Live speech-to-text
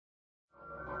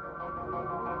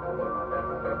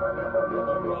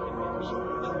musical,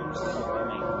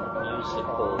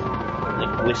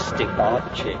 linguistic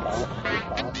objects.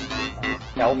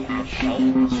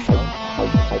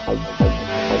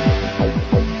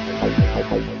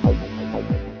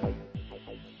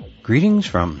 Greetings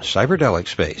from Cyberdelic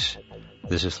Space.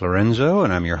 This is Lorenzo,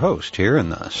 and I'm your host here in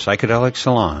the Psychedelic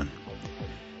Salon.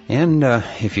 And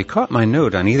if you caught my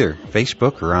note on either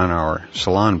Facebook or on our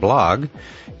Salon blog,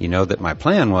 you know that my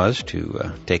plan was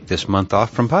to take this month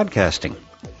off from podcasting.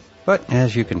 But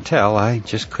as you can tell, I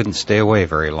just couldn't stay away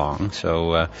very long.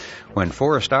 So when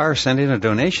Forrest R. sent in a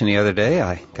donation the other day,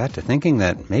 I got to thinking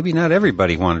that maybe not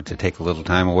everybody wanted to take a little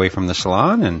time away from the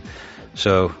salon. And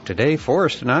so today,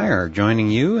 Forrest and I are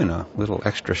joining you in a little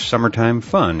extra summertime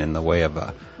fun in the way of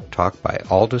a talk by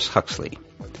Aldous Huxley.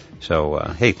 So,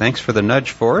 hey, thanks for the nudge,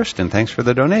 Forrest, and thanks for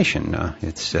the donation.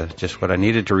 It's just what I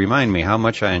needed to remind me how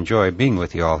much I enjoy being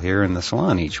with you all here in the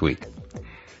salon each week.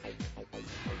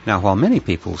 Now, while many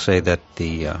people say that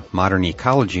the modern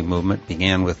ecology movement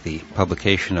began with the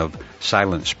publication of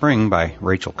Silent Spring by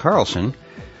Rachel Carlson,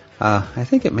 I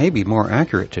think it may be more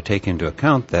accurate to take into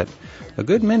account that a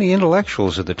good many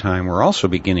intellectuals at the time were also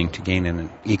beginning to gain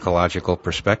an ecological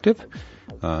perspective.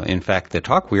 In fact, the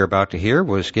talk we are about to hear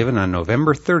was given on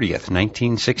November 30th,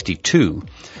 1962,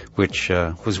 which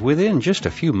was within just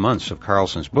a few months of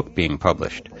Carlson's book being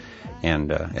published.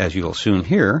 And as you'll soon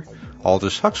hear,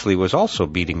 Aldous Huxley was also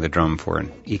beating the drum for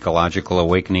an ecological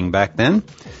awakening back then.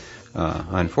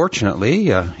 Unfortunately,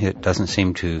 it doesn't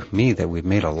seem to me that we've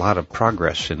made a lot of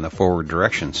progress in the forward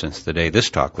direction since the day this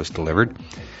talk was delivered.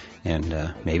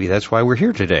 And maybe that's why we're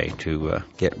here today, to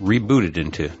get rebooted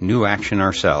into new action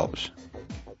ourselves.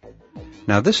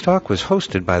 Now, this talk was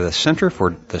hosted by the Center for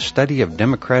the Study of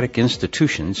Democratic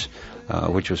Institutions,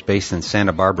 which was based in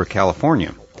Santa Barbara,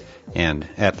 California. And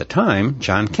at the time,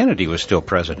 John Kennedy was still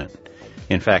president.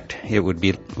 In fact, it would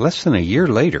be less than a year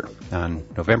later, on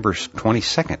November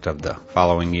 22nd of the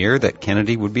following year, that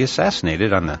Kennedy would be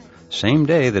assassinated on the same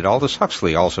day that Aldous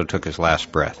Huxley also took his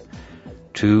last breath.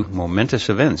 Two momentous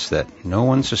events that no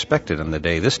one suspected on the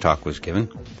day this talk was given.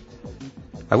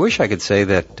 I wish I could say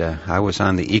that I was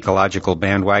on the ecological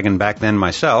bandwagon back then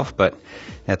myself, but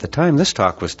at the time this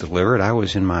talk was delivered, I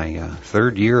was in my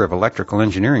third year of electrical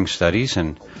engineering studies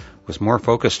and was more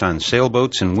focused on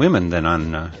sailboats and women than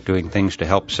on doing things to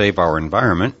help save our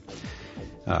environment.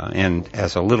 And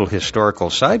as a little historical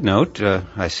side note,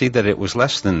 I see that it was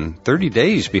less than 30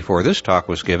 days before this talk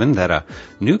was given that a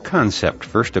new concept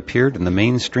first appeared in the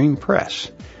mainstream press.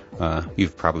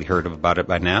 You've probably heard about it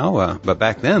by now, but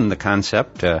back then the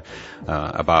concept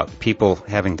about people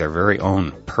having their very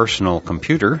own personal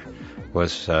computer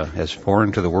was as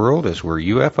foreign to the world as were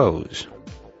UFOs.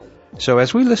 So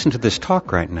as we listen to this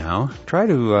talk right now, try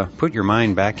to put your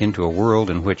mind back into a world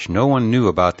in which no one knew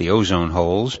about the ozone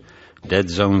holes, dead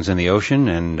zones in the ocean,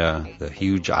 and the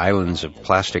huge islands of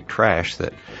plastic trash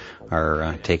that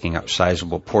are taking up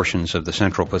sizable portions of the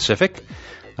Central Pacific.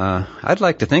 I'd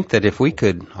like to think that if we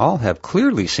could all have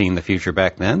clearly seen the future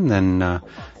back then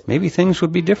maybe things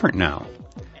would be different now.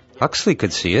 Huxley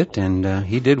could see it, and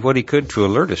he did what he could to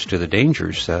alert us to the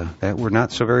dangers that were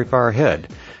not so very far ahead,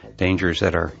 dangers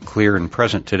that are clear and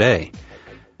present today.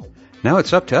 Now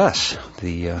it's up to us,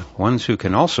 the ones who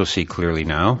can also see clearly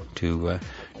now, to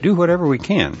do whatever we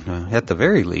can, at the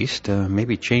very least,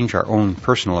 maybe change our own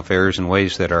personal affairs in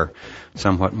ways that are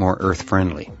somewhat more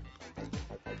earth-friendly.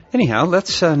 Anyhow,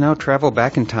 let's now travel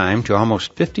back in time to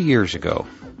almost 50 years ago,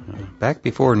 back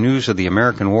before news of the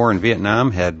American war in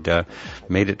Vietnam had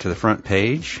made it to the front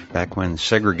page, back when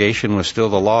segregation was still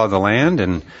the law of the land,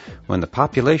 and when the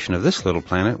population of this little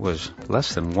planet was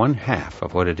less than 1/2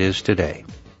 of what it is today.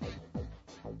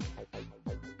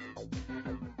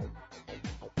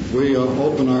 We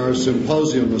open our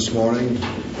symposium this morning.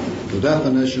 The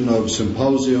definition of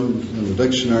symposium in the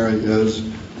dictionary is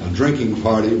a drinking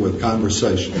party with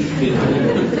conversation.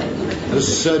 This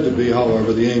is said to be,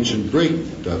 however, the ancient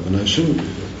Greek definition.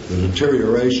 The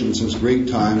deterioration since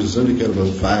Greek times is indicative of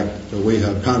the fact that we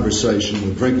have conversation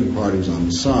with drinking parties on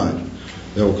the side.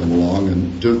 They will come along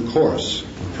in due course.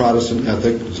 Protestant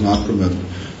ethic does not permit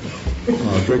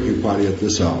a drinking party at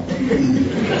this hour.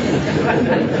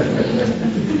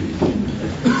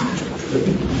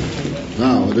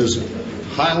 Now, it is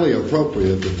highly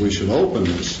appropriate that we should open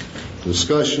this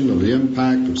discussion of the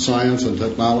impact of science and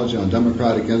technology on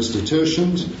democratic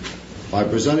institutions by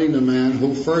presenting the man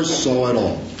who first saw it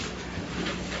all.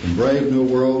 In Brave New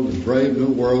World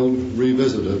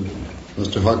Revisited,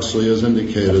 Mr. Huxley has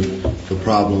indicated the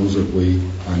problems that we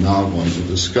are now going to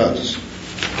discuss.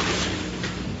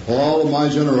 All of my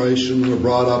generation were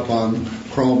brought up on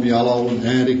Chrome Yellow and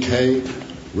Andy Kaye,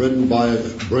 written by a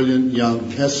brilliant young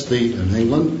aesthete in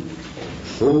England,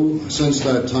 who since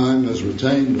that time has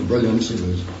retained the brilliance of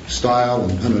his style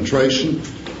and penetration,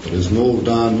 but has moved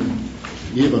on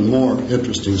even more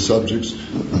interesting subjects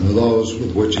than those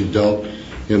with which he dealt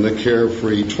in the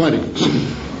carefree 20s.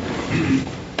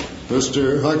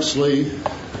 Mr. Huxley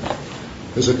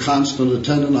is a constant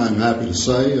attendant, I'm happy to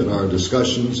say, at our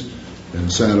discussions in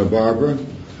Santa Barbara.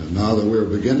 And now that we're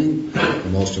beginning, the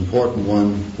most important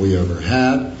one we ever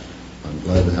had, I'm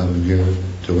glad to have him here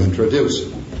to introduce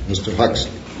him. Mr.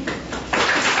 Huxley.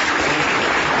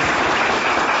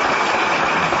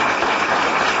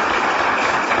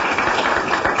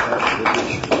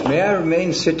 May I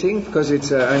remain sitting? Because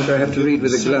it's I'm going to have to read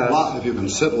with a glass. If you can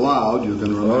sit loud, you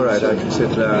can remain. All right, sitting. I can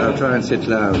sit loud. I'll try and sit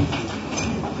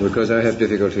loud because I have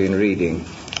difficulty in reading.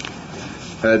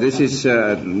 This is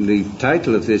the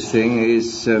title of this thing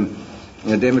is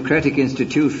Democratic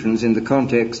Institutions in the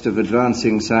Context of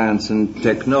Advancing Science and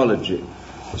Technology.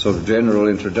 A sort of general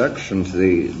introduction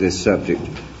to this subject.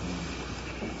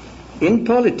 In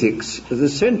politics, the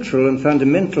central and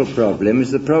fundamental problem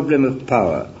is the problem of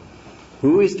power.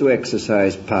 Who is to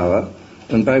exercise power,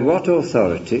 and by what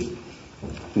authority,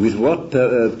 with what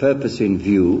purpose in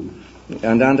view,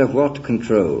 and under what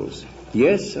controls?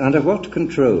 Yes, under what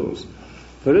controls?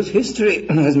 For as history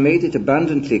has made it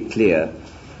abundantly clear,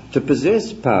 to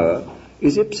possess power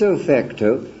is ipso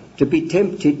facto to be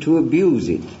tempted to abuse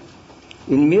it.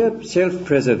 In mere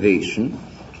self-preservation,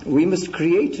 we must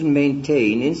create and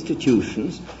maintain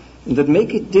institutions that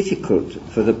make it difficult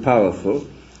for the powerful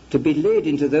to be led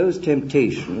into those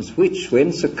temptations which,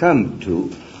 when succumbed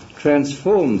to,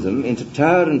 transform them into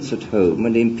tyrants at home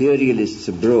and imperialists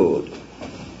abroad.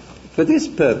 For this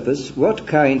purpose, what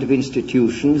kind of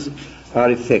institutions are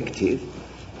effective,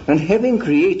 and having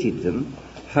created them,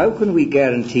 how can we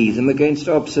guarantee them against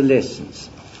obsolescence?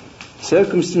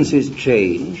 Circumstances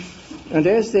change, and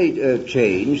as they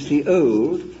change, the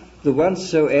old, the once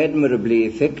so admirably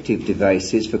effective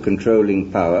devices for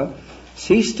controlling power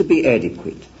cease to be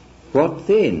adequate. What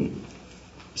then?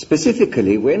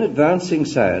 Specifically, when advancing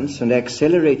science and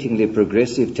acceleratingly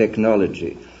progressive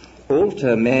technology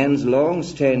alter man's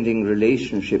long-standing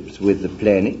relationships with the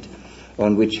planet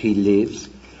on which he lives,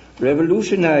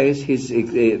 revolutionize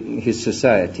his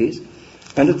societies,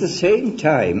 and at the same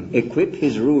time equip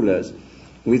his rulers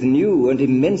with new and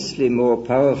immensely more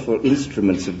powerful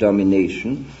instruments of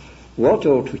domination, what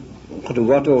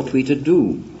ought we to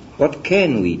do? What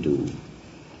can we do?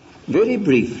 Very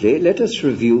briefly, let us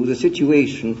review the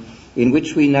situation in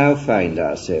which we now find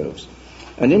ourselves,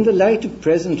 and in the light of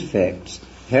present facts,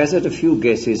 hazard a few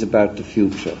guesses about the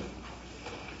future.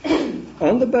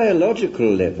 On the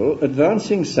biological level,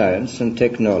 advancing science and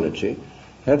technology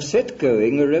have set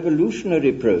going a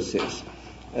revolutionary process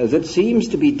that seems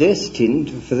to be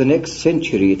destined for the next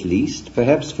century at least,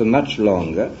 perhaps for much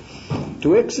longer,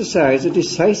 to exercise a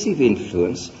decisive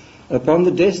influence upon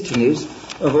the destinies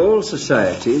of all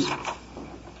societies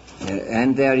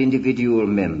and their individual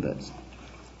members.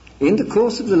 In the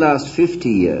course of the last 50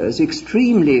 years,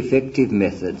 extremely effective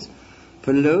methods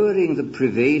for lowering the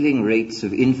prevailing rates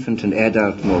of infant and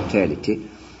adult mortality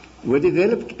were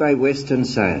developed by Western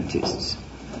scientists.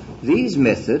 These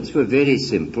methods were very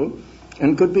simple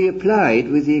and could be applied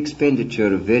with the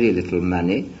expenditure of very little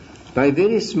money by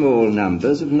very small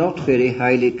numbers of not very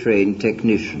highly trained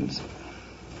technicians.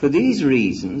 For these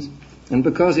reasons, and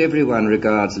because everyone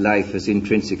regards life as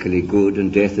intrinsically good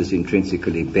and death as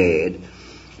intrinsically bad,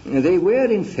 they were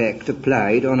in fact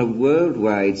applied on a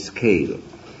worldwide scale.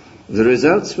 The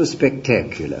results were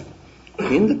spectacular.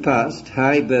 In the past,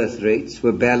 high birth rates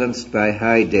were balanced by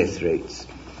high death rates.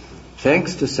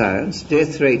 Thanks to science,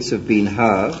 death rates have been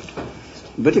halved,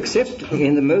 but except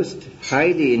in the most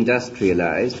highly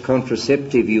industrialized,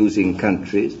 contraceptive-using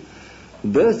countries,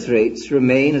 birth rates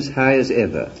remain as high as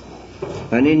ever.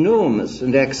 An enormous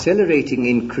and accelerating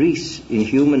increase in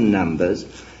human numbers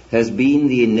has been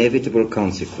the inevitable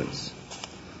consequence.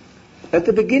 At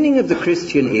the beginning of the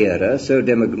Christian era, so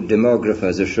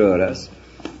demographers assure us,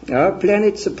 our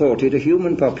planet supported a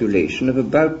human population of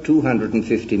about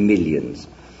 250 millions.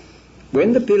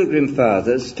 When the Pilgrim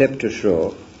Fathers stepped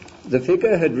ashore, the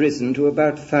figure had risen to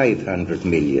about 500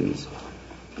 millions.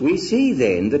 We see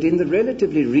then that in the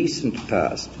relatively recent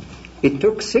past, it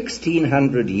took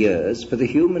 1,600 years for the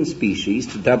human species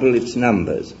to double its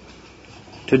numbers.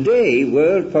 Today,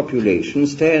 world population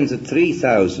stands at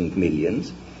 3,000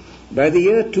 millions. By the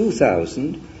year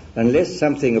 2000, unless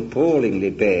something appallingly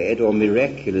bad or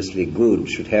miraculously good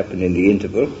should happen in the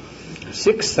interval,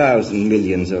 6,000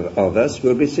 millions of us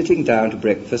will be sitting down to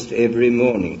breakfast every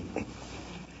morning.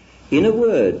 In a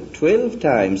word, 12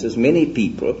 times as many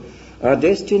people are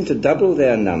destined to double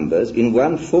their numbers in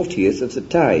 1/40th of the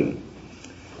time.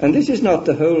 And this is not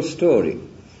the whole story.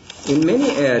 In many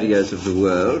areas of the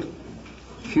world,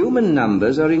 human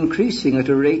numbers are increasing at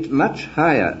a rate much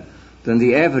higher than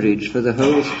the average for the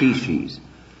whole species.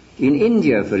 In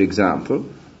India, for example,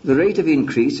 the rate of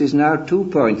increase is now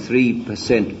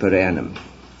 2.3% per annum.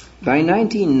 By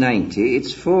 1990,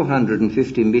 its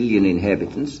 450 million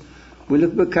inhabitants will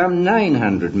have become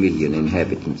 900 million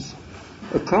inhabitants.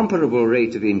 A comparable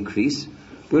rate of increase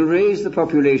will raise the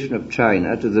population of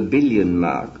China to the billion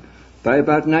mark by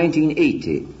about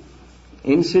 1980.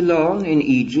 In Ceylon, in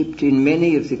Egypt, in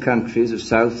many of the countries of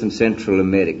South and Central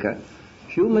America,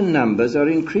 human numbers are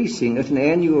increasing at an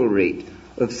annual rate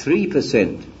of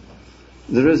 3%.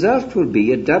 The result will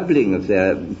be a doubling of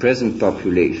their present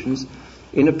populations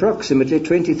in approximately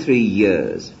 23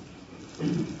 years.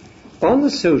 On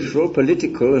the social,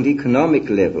 political and economic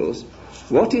levels,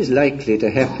 what is likely to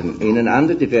happen in an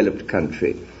underdeveloped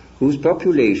country whose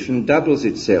population doubles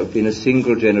itself in a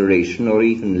single generation or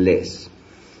even less?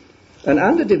 An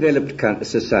underdeveloped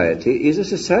society is a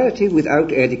society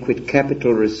without adequate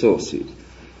capital resources,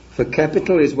 for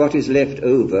capital is what is left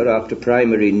over after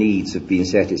primary needs have been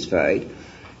satisfied,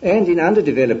 and in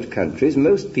underdeveloped countries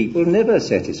most people never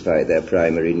satisfy their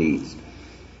primary needs.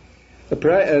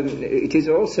 It is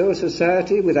also a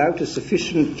society without a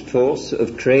sufficient force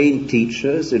of trained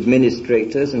teachers,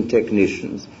 administrators and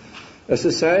technicians, a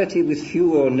society with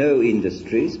few or no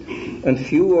industries and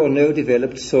few or no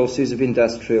developed sources of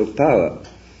industrial power,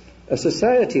 a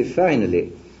society,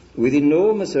 finally, with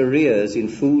enormous arrears in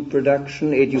food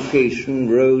production, education,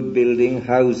 road building,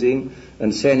 housing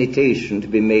and sanitation to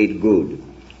be made good.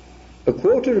 A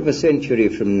quarter of a century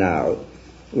from now,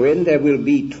 when there will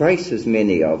be twice as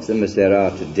many of them as there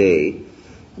are today,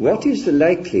 what is the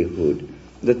likelihood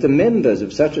that the members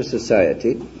of such a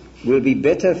society will be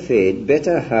better fed,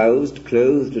 better housed,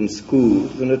 clothed and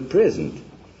schooled than at present?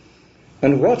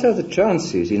 And what are the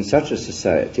chances in such a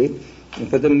society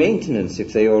for the maintenance,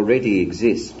 if they already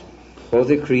exist, or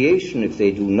the creation, if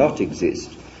they do not exist,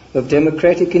 of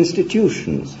democratic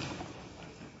institutions?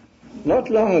 Not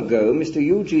long ago, Mr.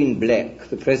 Eugene Black,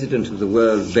 the president of the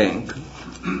World Bank,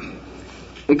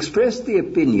 expressed the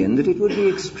opinion that it would be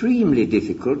extremely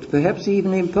difficult, perhaps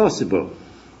even impossible,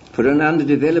 for an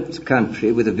underdeveloped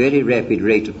country with a very rapid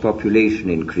rate of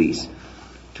population increase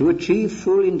to achieve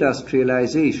full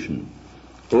industrialization.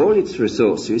 All its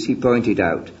resources, he pointed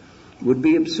out, would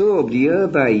be absorbed year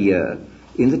by year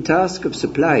in the task of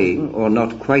supplying, or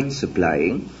not quite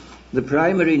supplying, the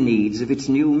primary needs of its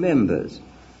new members.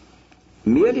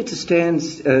 Merely to stand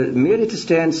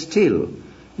still,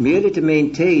 merely to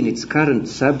maintain its current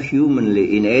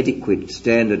subhumanly inadequate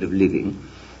standard of living,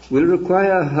 will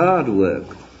require hard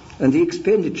work and the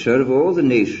expenditure of all the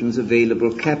nation's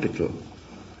available capital.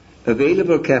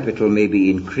 Available capital may be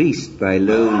increased by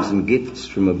loans and gifts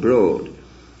from abroad,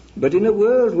 but in a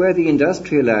world where the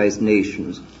industrialized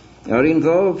nations are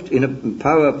involved in a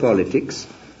power politics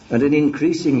and an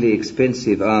increasingly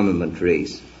expensive armament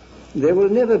race, there will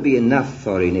never be enough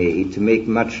foreign aid to make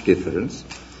much difference,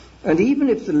 and even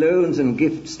if the loans and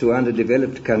gifts to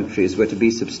underdeveloped countries were to be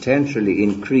substantially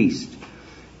increased,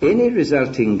 any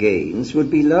resulting gains would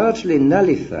be largely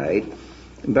nullified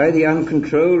by the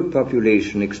uncontrolled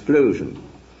population explosion.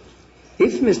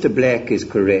 If Mr. Black is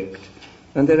correct,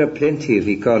 and there are plenty of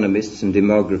economists and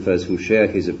demographers who share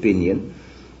his opinion,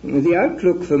 the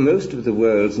outlook for most of the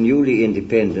world's newly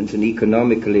independent and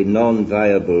economically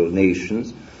non-viable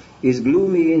nations is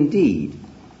gloomy indeed.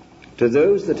 To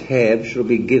those that have shall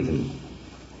be given.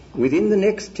 Within the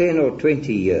next 10 or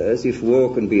 20 years, if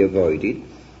war can be avoided,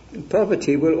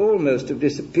 poverty will almost have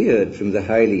disappeared from the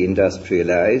highly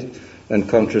industrialized and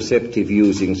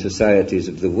contraceptive-using societies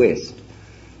of the West.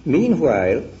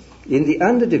 Meanwhile, in the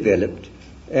underdeveloped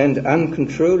and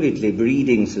uncontrolledly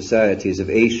breeding societies of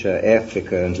Asia,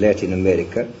 Africa, and Latin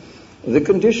America, the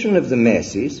condition of the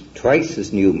masses, twice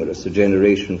as numerous a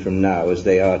generation from now as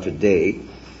they are today,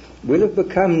 will have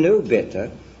become no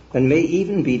better and may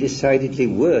even be decidedly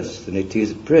worse than it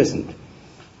is at present.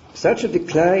 Such a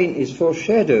decline is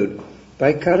foreshadowed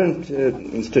by current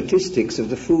statistics of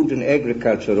the Food and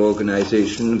Agriculture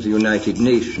Organization of the United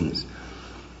Nations.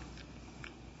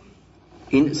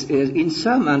 In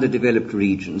some underdeveloped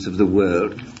regions of the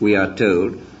world, we are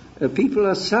told, people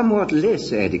are somewhat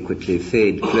less adequately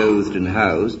fed, clothed and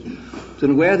housed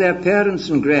than were their parents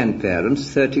and grandparents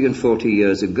 30 and 40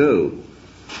 years ago.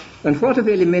 And what of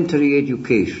elementary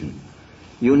education?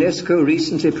 UNESCO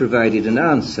recently provided an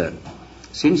answer.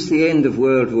 Since the end of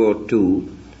World War II,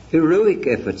 heroic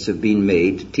efforts have been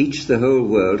made to teach the whole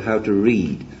world how to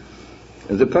read.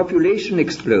 The population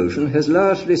explosion has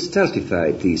largely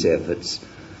stultified these efforts.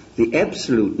 The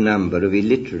absolute number of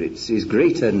illiterates is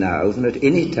greater now than at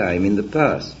any time in the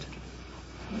past.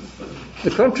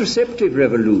 The contraceptive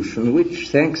revolution, which,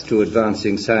 thanks to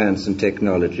advancing science and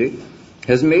technology,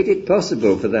 has made it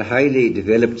possible for the highly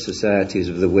developed societies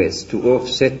of the West to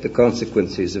offset the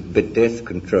consequences of death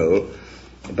control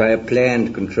by a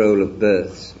planned control of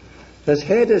births, has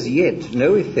had as yet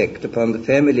no effect upon the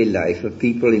family life of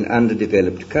people in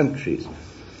underdeveloped countries.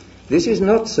 This is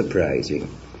not surprising.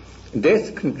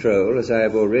 Death control, as I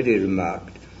have already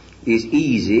remarked, is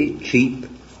easy, cheap,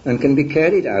 and can be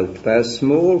carried out by a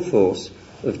small force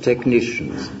of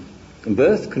technicians.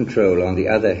 Birth control, on the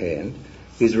other hand,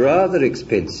 is rather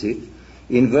expensive,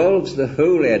 involves the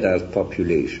whole adult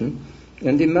population,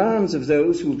 and demands of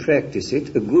those who practice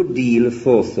it a good deal of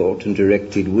forethought and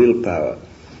directed willpower.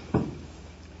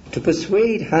 To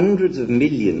persuade hundreds of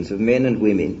millions of men and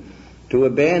women to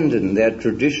abandon their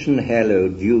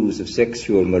tradition-hallowed views of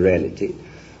sexual morality,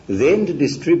 then to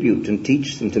distribute and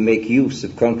teach them to make use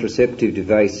of contraceptive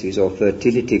devices or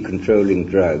fertility-controlling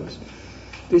drugs,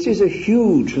 this is a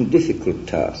huge and difficult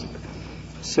task.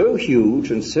 So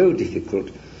huge and so difficult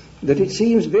that it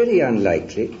seems very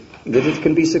unlikely that it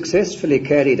can be successfully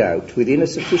carried out within a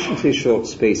sufficiently short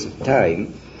space of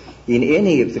time in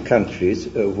any of the countries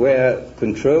where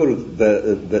control of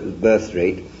birth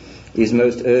rate is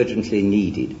most urgently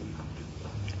needed.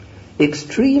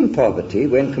 Extreme poverty,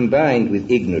 when combined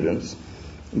with ignorance,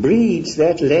 breeds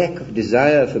that lack of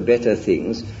desire for better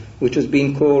things which has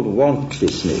been called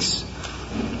wantlessness,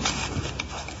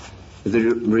 the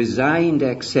resigned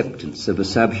acceptance of a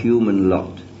subhuman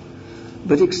lot.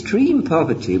 But extreme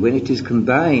poverty, when it is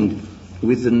combined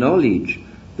with the knowledge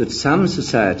that some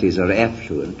societies are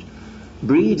affluent,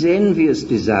 breeds envious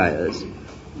desires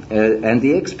and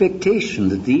the expectation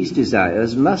that these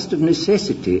desires must of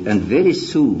necessity and very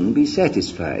soon be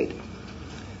satisfied.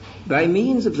 By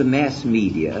means of the mass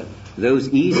media, those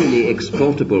easily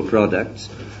exportable products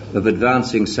of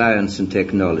advancing science and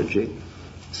technology,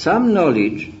 some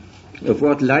knowledge of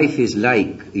what life is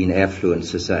like in affluent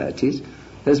societies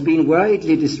has been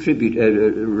widely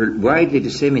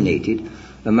disseminated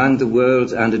among the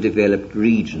world's underdeveloped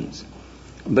regions.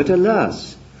 But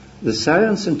alas, the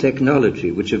science and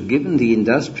technology which have given the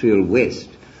industrial West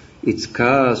its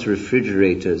cars,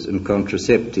 refrigerators, and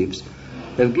contraceptives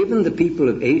have given the people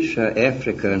of Asia,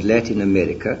 Africa, and Latin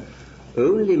America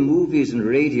only movies and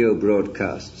radio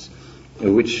broadcasts,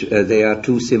 which they are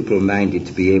too simple-minded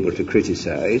to be able to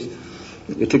criticize,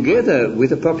 together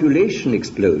with a population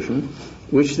explosion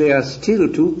which they are still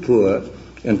too poor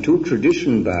and too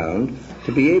tradition-bound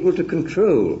to be able to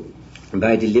control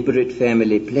by deliberate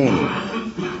family planning.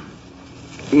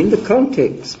 In the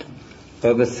context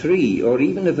of a 3 or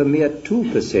even of a mere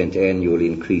 2% annual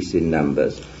increase in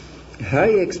numbers,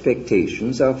 high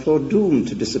expectations are foredoomed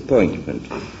to disappointment.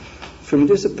 From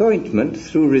disappointment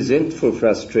through resentful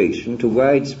frustration to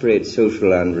widespread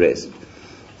social unrest,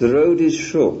 the road is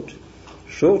short.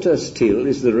 Shorter still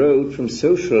is the road from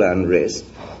social unrest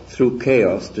through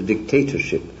chaos to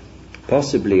dictatorship,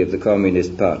 possibly of the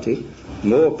Communist Party,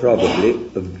 more probably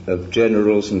of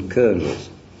generals and colonels.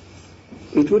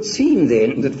 It would seem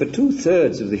then that for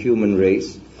two-thirds of the human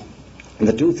race,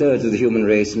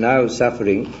 now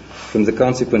suffering from the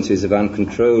consequences of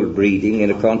uncontrolled breeding in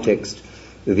a context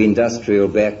of industrial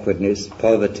backwardness,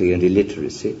 poverty, and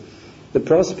illiteracy, the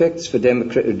prospects for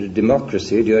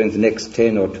democracy during the next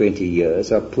 10 or 20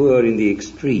 years are poor in the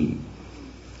extreme.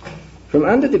 From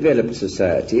underdeveloped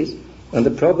societies and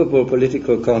the probable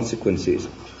political consequences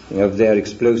of their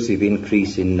explosive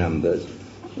increase in numbers,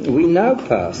 we now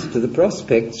pass to the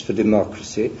prospects for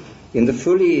democracy in the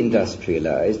fully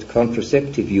industrialized,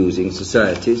 contraceptive-using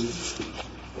societies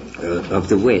of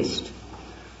the West.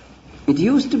 It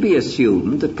used to be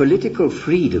assumed that political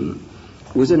freedom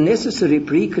was a necessary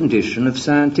precondition of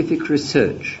scientific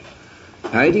research.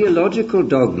 Ideological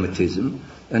dogmatism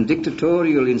and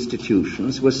dictatorial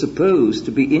institutions were supposed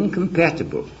to be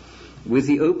incompatible with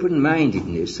the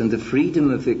open-mindedness and the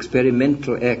freedom of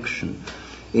experimental action,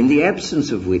 in the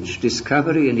absence of which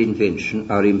discovery and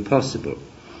invention are impossible.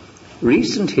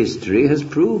 Recent history has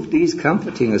proved these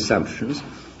comforting assumptions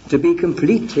to be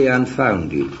completely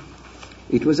unfounded.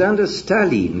 It was under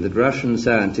Stalin that Russian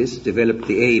scientists developed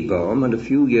the A-bomb and a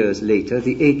few years later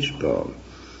the H-bomb.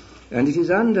 And it is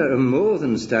under a more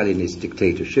than Stalinist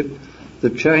dictatorship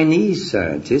that Chinese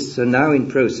scientists are now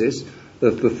in process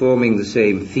of performing the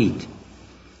same feat.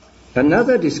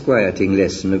 Another disquieting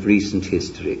lesson of recent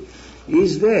history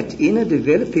is that in a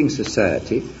developing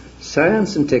society,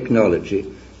 science and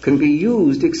technology can be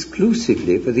used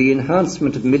exclusively for the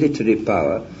enhancement of military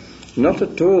power, not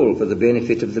at all for the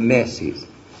benefit of the masses.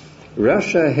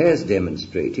 Russia has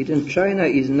demonstrated, and China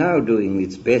is now doing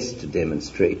its best to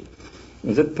demonstrate,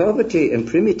 that poverty and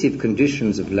primitive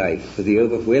conditions of life for the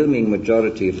overwhelming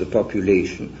majority of the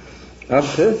population are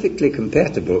perfectly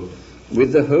compatible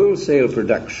with the wholesale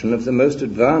production of the most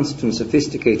advanced and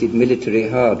sophisticated military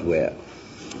hardware.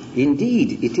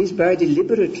 Indeed, it is by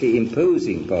deliberately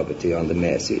imposing poverty on the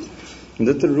masses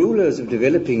that the rulers of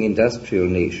developing industrial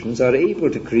nations are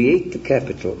able to create the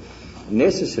capital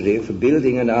necessary for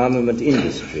building an armament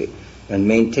industry and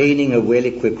maintaining a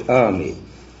well-equipped army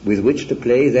with which to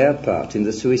play their part in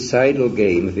the suicidal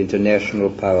game of international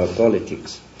power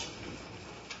politics.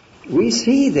 We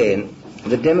see then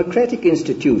that democratic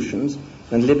institutions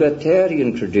and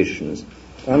libertarian traditions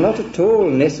are not at all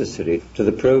necessary to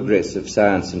the progress of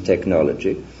science and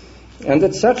technology, and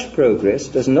that such progress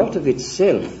does not of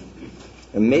itself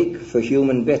make for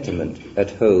human betterment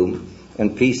at home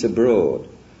and peace abroad.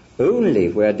 Only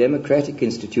where democratic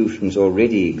institutions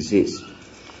already exist,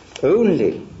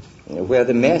 only where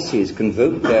the masses can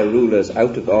vote their rulers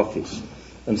out of office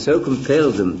and so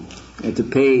compel them to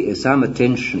pay some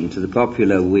attention to the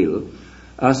popular will,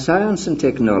 are science and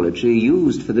technology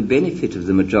used for the benefit of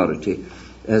the majority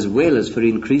as well as for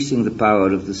increasing the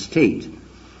power of the state.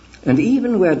 And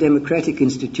even where democratic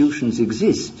institutions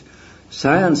exist,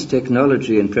 science,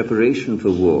 technology, and preparation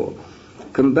for war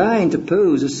combine to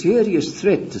pose a serious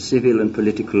threat to civil and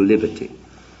political liberty.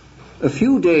 A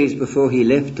few days before he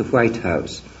left the White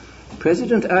House,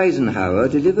 President Eisenhower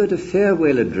delivered a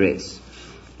farewell address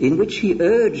in which he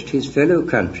urged his fellow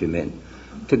countrymen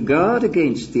to guard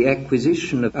against the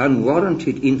acquisition of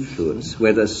unwarranted influence,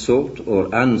 whether sought or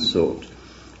unsought,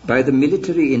 by the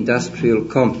military-industrial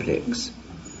complex.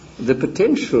 The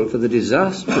potential for the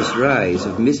disastrous rise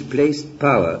of misplaced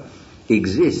power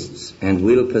exists and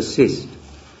will persist.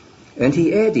 And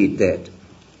he added that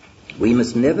we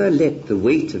must never let the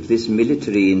weight of this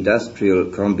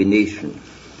military-industrial combination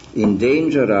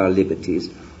endanger our liberties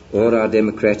or our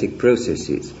democratic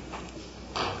processes.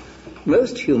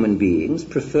 Most human beings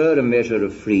prefer a measure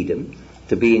of freedom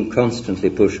to being constantly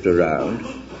pushed around,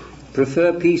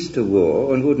 prefer peace to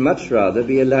war, and would much rather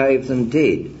be alive than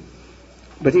dead.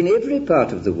 But in every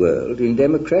part of the world, in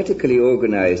democratically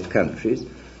organized countries,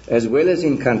 as well as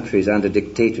in countries under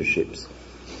dictatorships,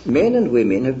 men and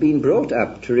women have been brought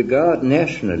up to regard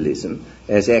nationalism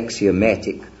as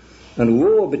axiomatic and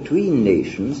war between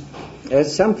nations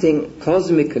as something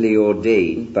cosmically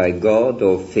ordained by God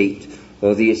or fate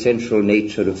or the essential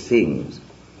nature of things.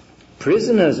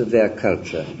 Prisoners of their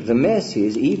culture, the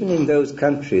masses, even in those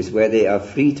countries where they are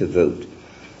free to vote,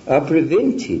 are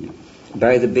prevented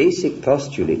by the basic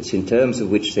postulates in terms of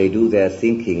which they do their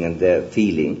thinking and their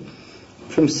feeling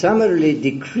from summarily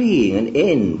decreeing an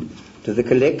end to the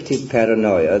collective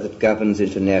paranoia that governs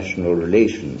international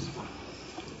relations.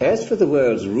 As for the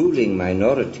world's ruling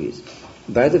minorities,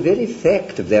 by the very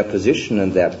fact of their position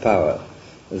and their power,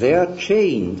 they are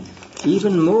chained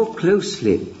even more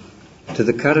closely to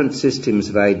the current systems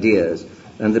of ideas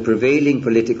and the prevailing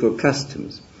political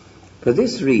customs. For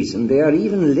this reason, they are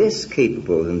even less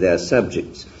capable than their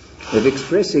subjects of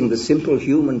expressing the simple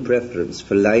human preference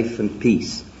for life and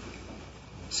peace.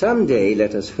 Some day,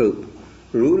 let us hope,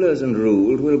 rulers and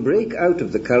ruled will break out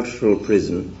of the cultural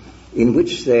prison in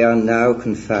which they are now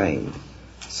confined.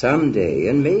 Some day,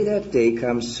 and may that day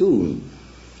come soon,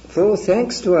 for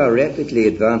thanks to our rapidly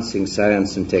advancing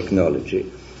science and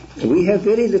technology, we have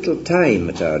very little time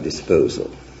at our disposal.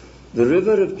 The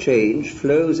river of change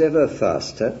flows ever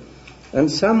faster, and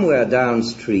somewhere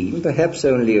downstream, perhaps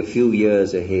only a few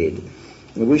years ahead,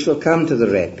 we shall come to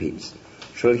the rapids,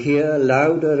 shall hear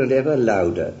louder and ever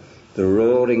louder the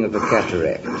roaring of a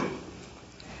cataract.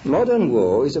 Modern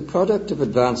war is a product of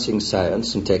advancing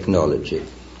science and technology.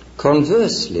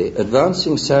 Conversely,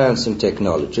 advancing science and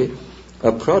technology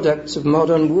are products of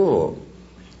modern war.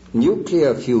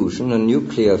 Nuclear fusion and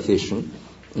nuclear fission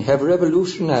have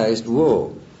revolutionized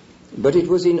war, but it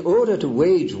was in order to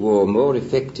wage war more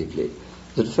effectively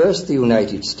that first the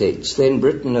United States, then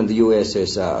Britain and the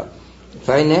USSR,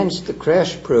 financed the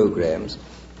crash programs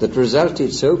that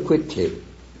resulted so quickly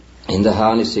in the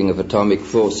harnessing of atomic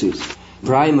forces,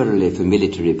 primarily for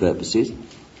military purposes,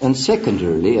 and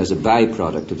secondarily, as a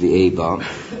byproduct of the A-bomb,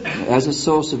 as a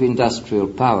source of industrial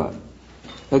power.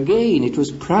 Again, it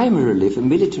was primarily for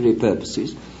military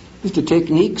purposes with the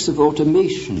techniques of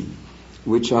automation,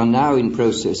 which are now in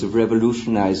process of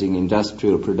revolutionizing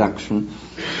industrial production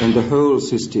and the whole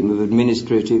system of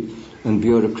administrative and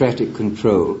bureaucratic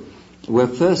control, were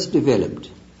first developed.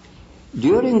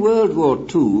 During World War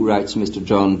II, writes Mr.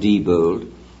 John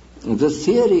Diebold, the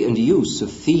theory and use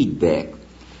of feedback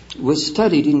was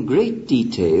studied in great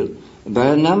detail by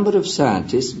a number of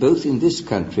scientists both in this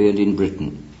country and in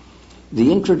Britain.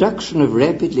 The introduction of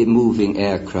rapidly moving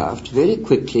aircraft very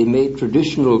quickly made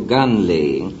traditional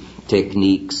gun-laying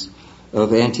techniques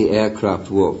of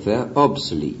anti-aircraft warfare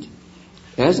obsolete.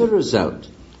 As a result,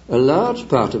 a large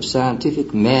part of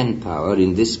scientific manpower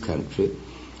in this country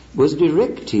was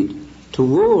directed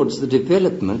towards the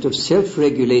development of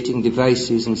self-regulating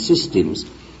devices and systems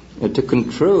to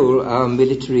control our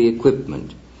military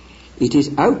equipment. It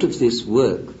is out of this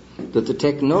work that the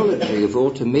technology of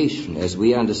automation as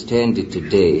we understand it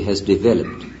today has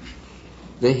developed.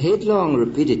 The headlong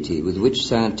rapidity with which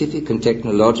scientific and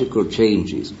technological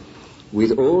changes,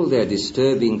 with all their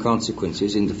disturbing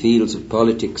consequences in the fields of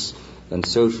politics and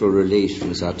social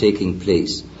relations, are taking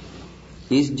place,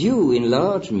 is due in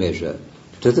large measure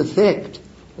to the fact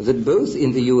that both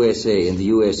in the USA and the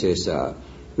USSR,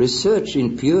 research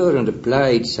in pure and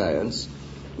applied science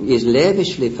is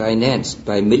lavishly financed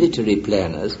by military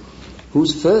planners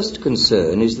whose first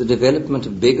concern is the development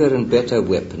of bigger and better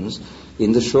weapons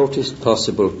in the shortest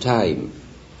possible time.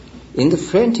 In the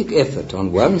frantic effort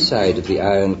on one side of the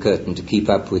Iron Curtain to keep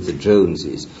up with the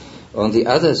Joneses, on the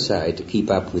other side to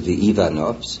keep up with the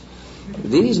Ivanovs,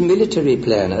 these military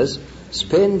planners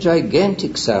spend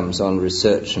gigantic sums on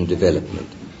research and development.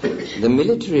 The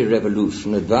military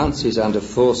revolution advances under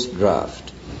forced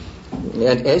draft,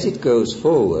 and as it goes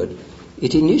forward,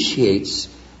 it initiates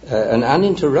an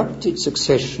uninterrupted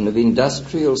succession of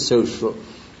industrial, social,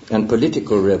 and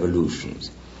political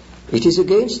revolutions. It is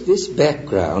against this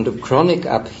background of chronic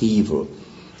upheaval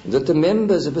that the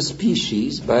members of a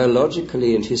species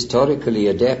biologically and historically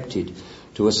adapted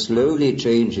to a slowly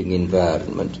changing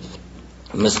environment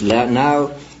must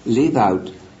now live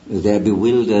out their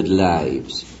bewildered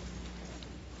lives.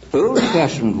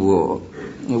 Old-fashioned war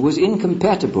was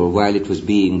incompatible while it was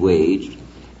being waged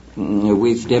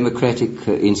with democratic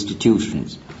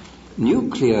institutions.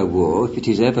 Nuclear war, if it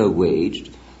is ever waged,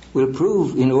 will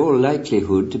prove in all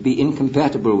likelihood to be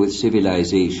incompatible with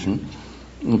civilization,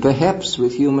 perhaps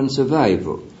with human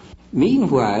survival.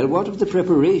 Meanwhile, what of the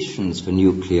preparations for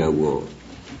nuclear war?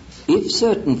 If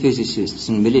certain physicists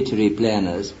and military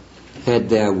planners had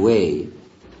their way,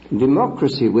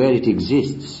 democracy where it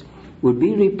exists would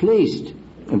be replaced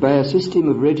by a system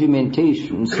of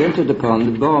regimentation centered upon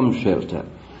the bomb shelter.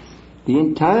 The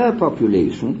entire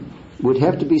population would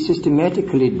have to be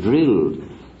systematically drilled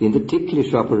in the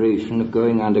ticklish operation of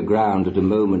going underground at a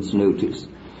moment's notice,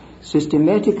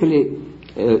 systematically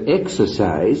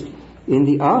exercised in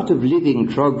the art of living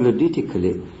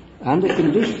troglodytically under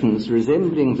conditions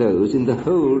resembling those in the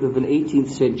hold of an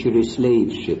 18th century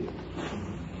slave ship.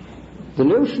 The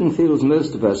notion fills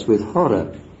most of us with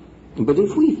horror, but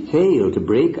if we fail to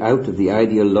break out of the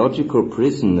ideological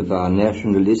prison of our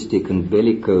nationalistic and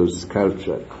bellicose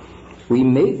culture, we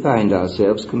may find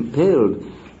ourselves compelled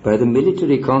by the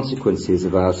military consequences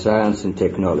of our science and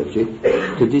technology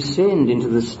to descend into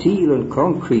the steel and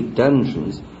concrete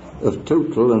dungeons of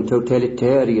total and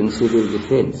totalitarian civil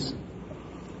defense.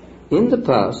 In the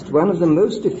past, one of the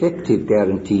most effective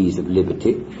guarantees of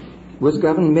liberty was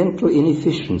governmental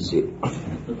inefficiency.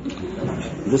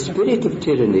 The spirit of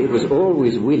tyranny was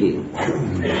always willing,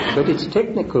 but its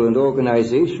technical and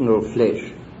organizational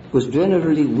flesh was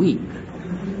generally weak.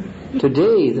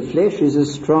 Today, the flesh is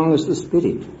as strong as the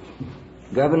spirit.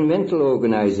 Governmental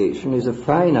organization is a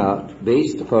fine art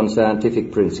based upon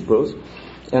scientific principles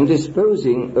and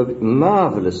disposing of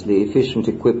marvelously efficient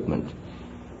equipment.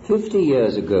 50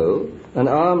 years ago, an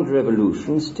armed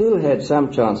revolution still had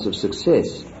some chance of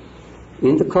success.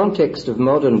 In the context of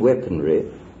modern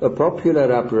weaponry, a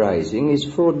popular uprising is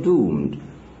foredoomed.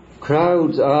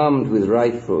 Crowds armed with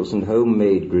rifles and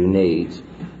homemade grenades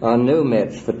are no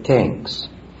match for tanks.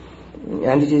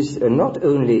 And it is not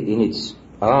only in its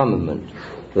armament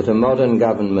that a modern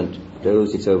government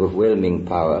owes its overwhelming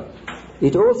power,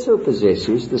 it also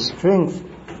possesses the strength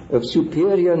of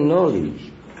superior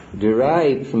knowledge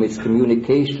derived from its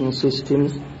communication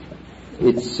systems,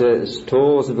 its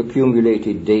stores of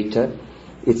accumulated data,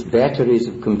 its batteries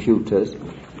of computers,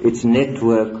 its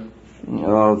network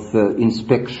of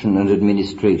inspection and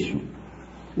administration.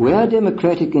 Where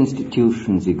democratic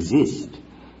institutions exist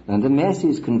and the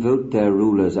masses can vote their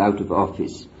rulers out of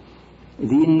office,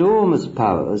 the enormous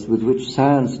powers with which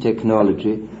science,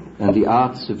 technology, and the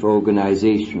arts of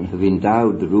organization have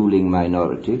endowed the ruling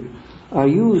minority are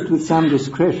used with some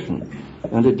discretion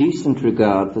and a decent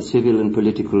regard for civil and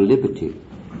political liberty.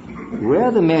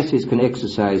 Where the masses can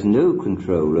exercise no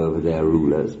control over their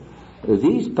rulers,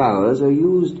 these powers are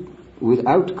used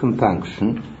without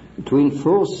compunction to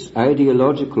enforce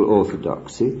ideological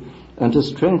orthodoxy and to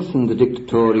strengthen the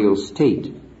dictatorial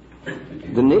state.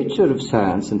 The nature of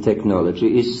science and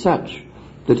technology is such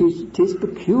that it is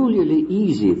peculiarly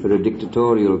easy for a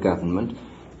dictatorial government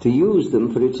to use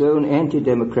them for its own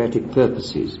anti-democratic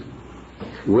purposes.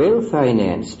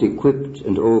 Well-financed, equipped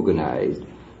and organized,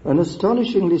 an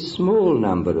astonishingly small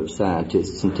number of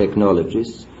scientists and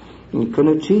technologists can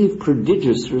achieve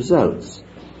prodigious results.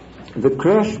 The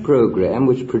crash program,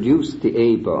 which produced the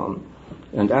A-bomb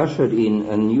and ushered in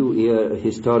a new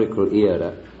historical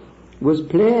era, was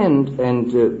planned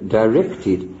and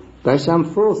directed by some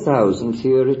 4,000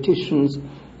 theoreticians,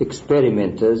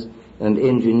 experimenters, and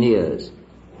engineers.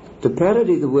 To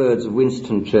parody the words of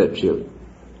Winston Churchill,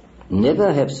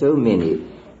 never have so many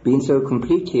been so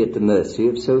completely at the mercy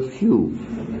of so few.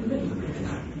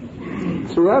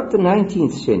 Throughout the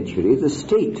 19th century, the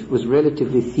state was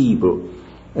relatively feeble,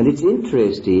 and its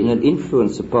interest in and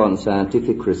influence upon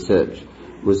scientific research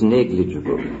was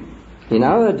negligible. In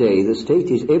our day, the state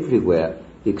is everywhere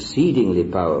exceedingly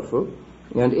powerful,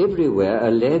 and everywhere a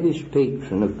lavish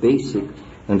patron of basic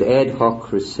and ad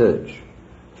hoc research.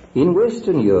 In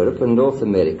Western Europe and North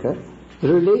America,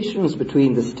 the relations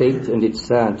between the state and its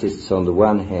scientists on the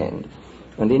one hand,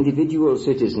 and individual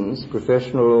citizens,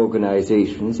 professional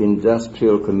organizations,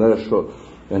 industrial, commercial,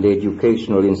 and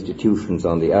educational institutions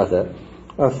on the other,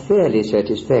 are fairly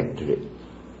satisfactory.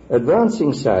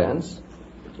 Advancing science,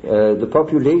 the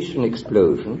population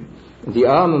explosion, the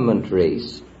armament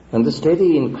race, and the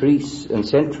steady increase and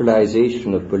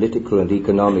centralization of political and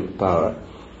economic power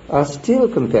are still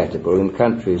compatible in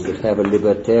countries that have a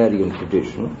libertarian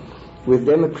tradition with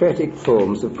democratic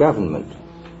forms of government.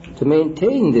 To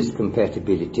maintain this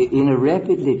compatibility in a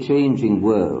rapidly changing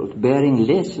world, bearing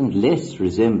less and less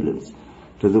resemblance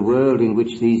to the world in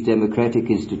which these democratic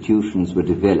institutions were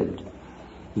developed,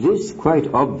 this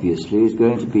quite obviously is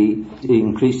going to be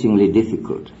increasingly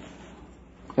difficult.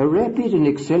 A rapid and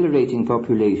accelerating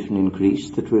population increase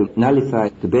that will nullify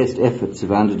the best efforts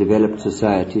of underdeveloped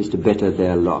societies to better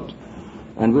their lot,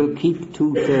 and will keep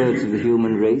 2/3 of the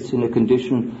human race in a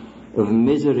condition of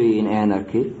misery in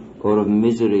anarchy or of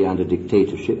misery under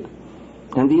dictatorship,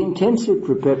 and the intensive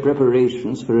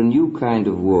preparations for a new kind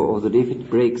of war that, if it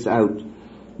breaks out,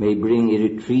 may bring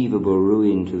irretrievable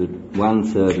ruin to the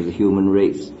 1/3 of the human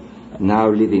race now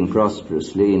living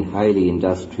prosperously in highly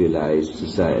industrialized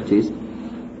societies.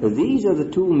 These are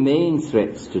the two main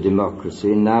threats to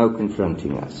democracy now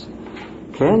confronting us.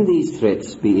 Can these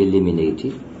threats be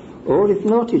eliminated, or if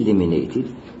not eliminated,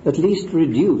 at least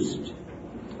reduced?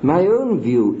 My own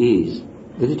view is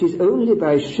that it is only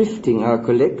by shifting our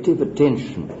collective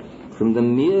attention from the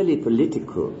merely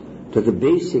political to the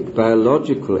basic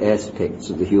biological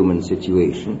aspects of the human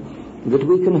situation that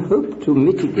we can hope to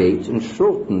mitigate and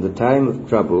shorten the time of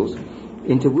troubles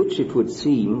into which it would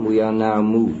seem we are now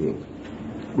moving.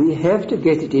 We have to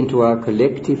get it into our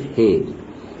collective head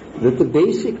that the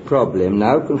basic problem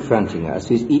now confronting us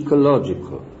is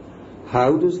ecological.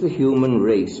 How does the human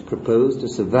race propose to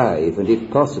survive and,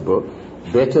 if possible,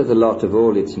 better the lot of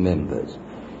all its members?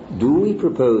 Do we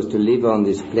propose to live on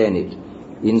this planet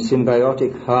in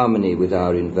symbiotic harmony with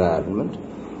our environment,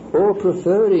 or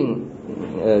preferring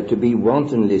to be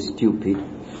wantonly stupid,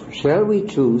 shall we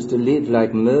choose to live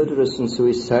like murderous and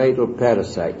suicidal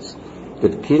parasites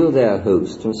that kill their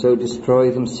host and so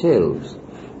destroy themselves?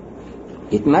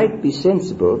 It might be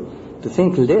sensible to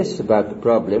think less about the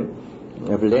problem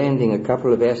of landing a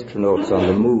couple of astronauts on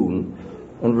the moon,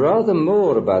 and rather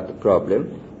more about the problem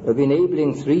of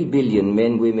enabling 3 billion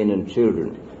men, women and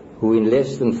children, who in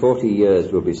less than 40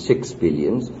 years will be 6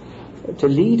 billions, to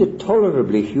lead a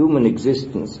tolerably human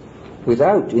existence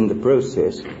without, in the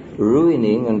process,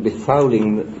 ruining and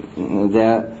befouling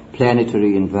their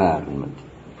planetary environment.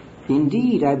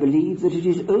 Indeed, I believe that it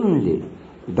is only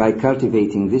by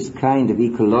cultivating this kind of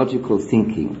ecological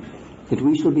thinking that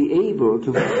we shall be able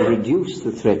to reduce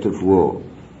the threat of war.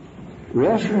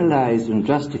 Rationalized and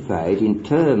justified in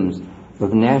terms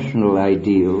of national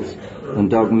ideals and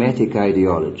dogmatic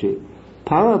ideology,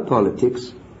 power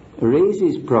politics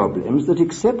raises problems that,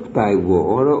 except by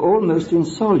war, are almost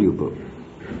insoluble.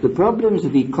 The problems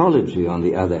of ecology, on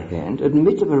the other hand,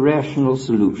 admit of a rational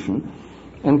solution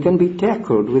and can be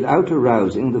tackled without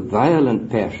arousing the violent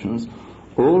passions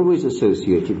always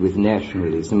associated with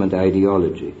nationalism and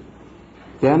ideology.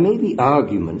 There may be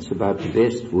arguments about the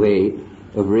best way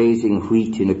of raising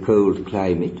wheat in a cold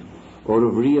climate, or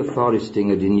of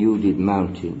reforesting a denuded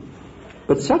mountain,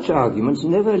 but such arguments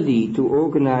never lead to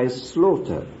organized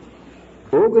slaughter.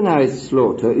 Organized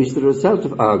slaughter is the result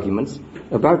of arguments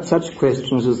about such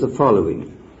questions as the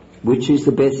following: Which is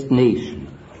the best nation,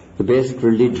 the best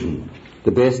religion,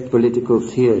 the best political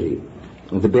theory,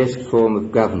 and the best form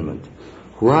of government?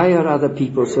 Why are other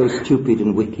people so stupid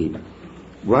and wicked?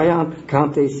 Why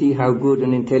can't they see how good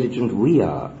and intelligent we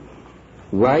are?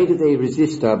 Why do they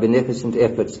resist our beneficent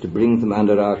efforts to bring them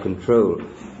under our control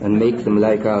and make them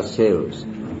like ourselves?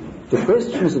 To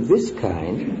questions of this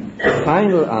kind, the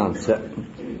final answer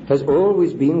has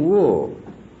always been war.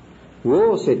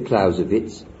 War, said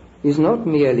Clausewitz, is not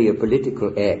merely a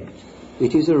political act.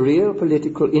 It is a real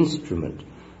political instrument,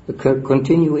 a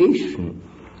continuation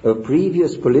of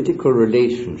previous political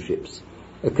relationships,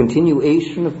 a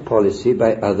continuation of policy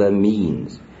by other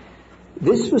means.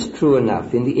 This was true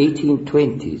enough in the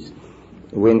 1820s,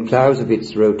 when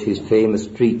Clausewitz wrote his famous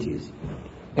treatise,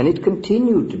 and it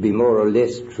continued to be more or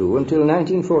less true until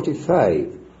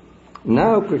 1945.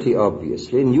 Now, pretty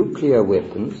obviously, nuclear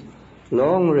weapons,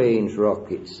 long-range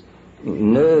rockets,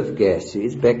 nerve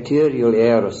gases, bacterial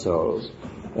aerosols,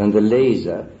 and the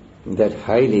laser, that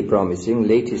highly promising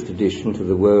latest addition to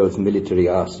the world's military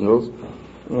arsenals,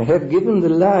 have given the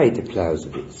lie to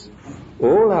Clausewitz.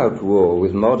 All-out war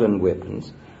with modern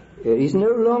weapons is no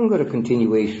longer a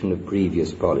continuation of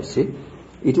previous policy.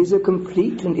 It is a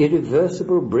complete and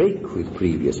irreversible break with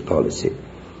previous policy.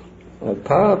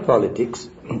 Power politics,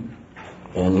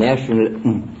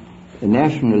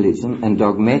 nationalism and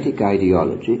dogmatic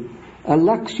ideology are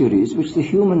luxuries which the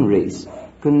human race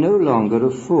can no longer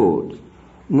afford.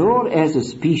 Nor as a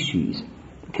species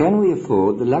can we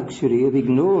afford the luxury of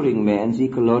ignoring man's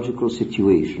ecological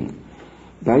situation.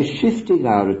 By shifting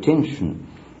our attention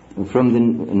from the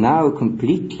now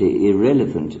completely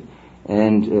irrelevant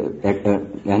and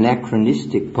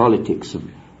anachronistic politics of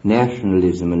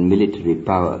nationalism and military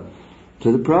power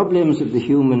to the problems of the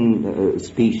human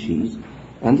species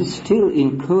and the still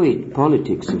inchoate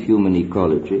politics of human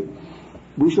ecology,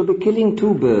 we shall be killing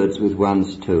two birds with one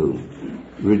stone,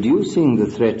 reducing the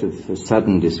threat of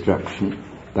sudden destruction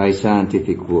by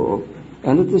scientific war,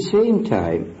 and at the same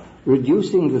time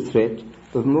reducing the threat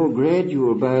of more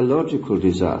gradual biological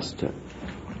disaster.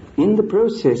 In the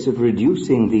process of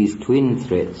reducing these twin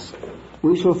threats,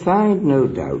 we shall find, no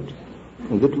doubt,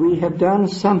 that we have done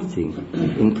something,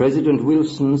 in President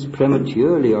Wilson's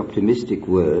prematurely optimistic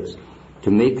words,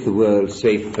 to make the world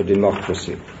safe for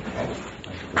democracy.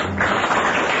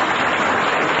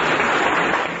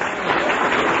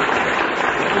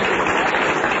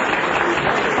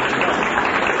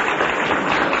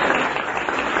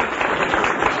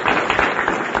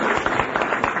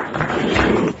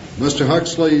 Mr.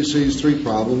 Huxley sees three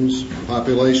problems: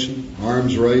 population,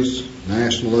 arms race,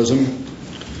 nationalism,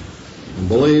 and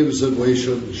believes that we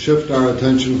should shift our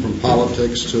attention from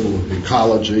politics to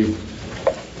ecology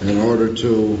in order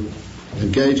to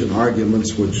engage in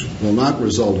arguments which will not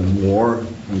result in war,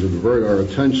 and to divert our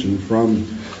attention from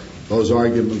those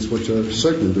arguments which are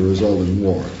certain to result in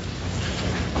war.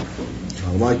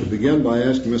 I would like to begin by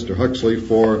asking Mr. Huxley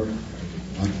for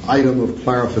an item of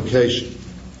clarification.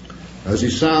 As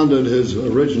he sounded his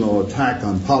original attack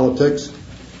on politics,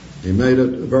 he made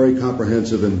it very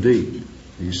comprehensive indeed.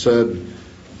 He said,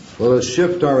 let us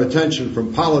shift our attention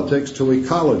from politics to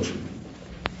ecology.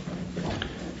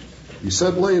 He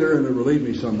said later, and it relieved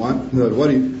me somewhat, that what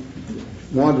he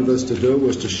wanted us to do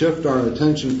was to shift our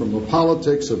attention from the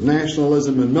politics of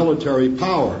nationalism and military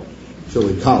power to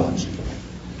ecology.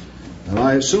 And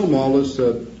I assume, Aldous,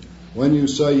 that when you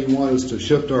say you want us to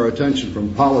shift our attention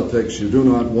from politics, you do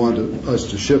not want us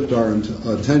to shift our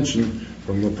attention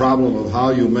from the problem of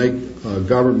how you make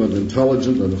government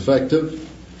intelligent and effective,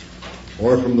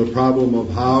 or from the problem of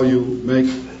how you make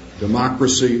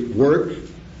democracy work,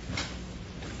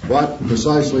 but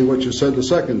precisely what you said the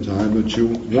second time, that you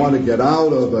want to get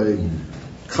out of a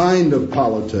kind of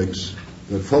politics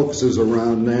that focuses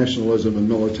around nationalism and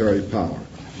military power.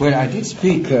 Well, I did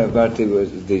speak about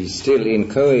the still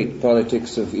inchoate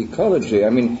politics of ecology. I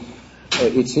mean,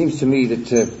 it seems to me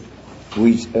that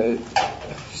we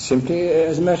simply,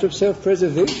 as a matter of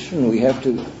self-preservation, we have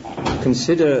to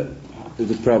consider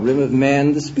the problem of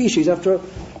man, the species. After all,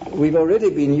 we've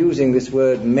already been using this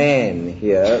word man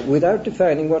here without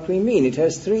defining what we mean. It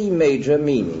has three major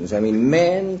meanings. I mean,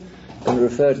 man can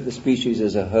refer to the species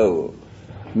as a whole.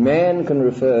 Man can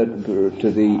refer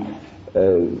to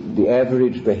the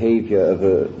average behavior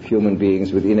of human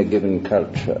beings within a given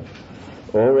culture.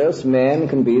 Or else man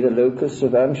can be the locus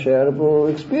of unshareable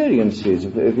experiences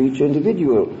of each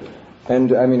individual.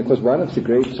 And, I mean, of course, one of the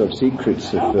great sort of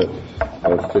secrets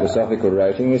of philosophical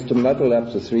writing is to muddle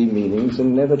up the three meanings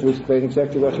and never to explain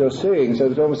exactly what you're saying, so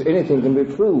that almost anything can be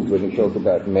proved when you talk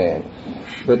about man.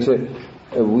 But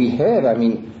we have, I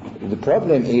mean, the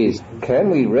problem is, can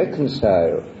we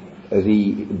reconcile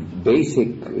the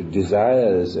basic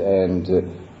desires and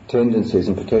tendencies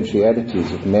and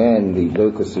potentialities of man, the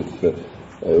locus of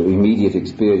immediate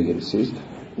experiences,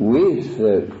 with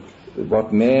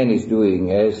what man is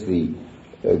doing as the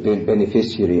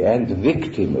beneficiary and the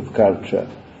victim of culture.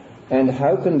 And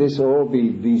how can these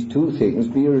two things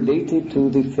be related to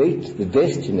the fate, the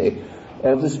destiny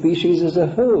of the species as a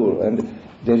whole? And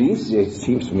there is, it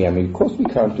seems to me, of course we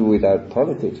can't do without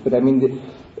politics, but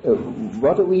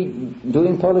what are we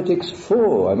doing politics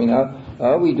for?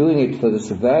 Are we doing it for the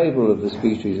survival of the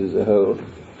species as a whole,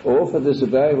 or for the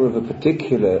survival of a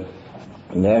particular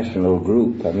national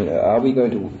group? Are we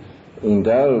going to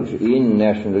indulge in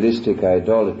nationalistic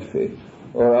idolatry,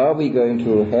 or are we going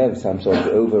to have some sort of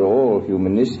overall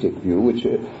humanistic view which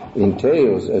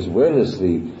entails, as well as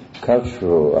the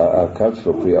our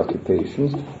cultural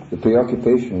preoccupations, the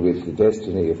preoccupation with the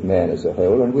destiny of man as a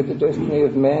whole and with the destiny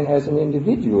of man as an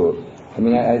individual?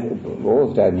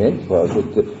 All that I meant was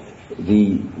that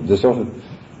the sort of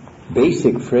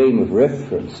basic frame of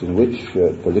reference in which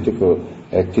political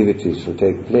activities shall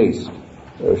take place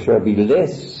shall be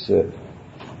less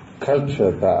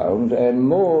culture-bound and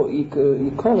more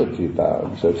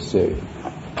ecology-bound, so to say.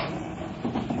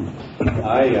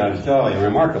 I saw a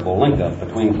remarkable link-up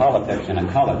between politics and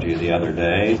ecology the other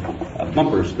day. A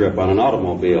bumper strip on an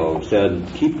automobile said,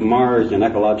 "Keep Mars an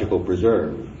ecological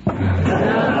preserve." Well,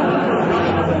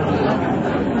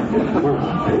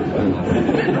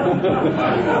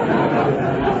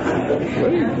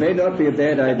 it may not be a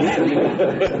bad idea.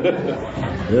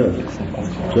 Yeah.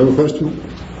 Do you have a question?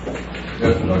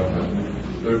 Yes, Doctor.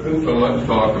 There's been so much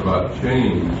talk about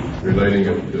change relating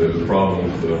it to the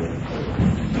problems of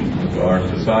our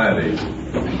society.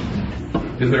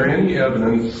 Is there any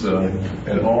evidence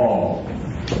at all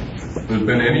there's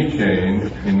been any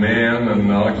change in man,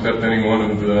 and I'll accept any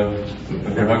one of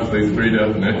Huxley's three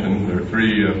definitions, or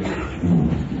three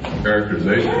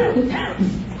characterizations.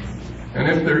 And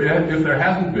if there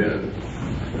hasn't been,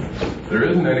 there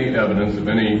isn't any evidence of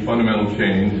any fundamental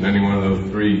change in any one of those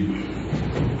three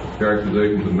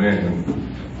characterizations of man,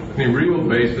 any real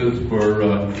basis for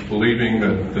believing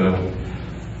that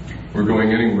we're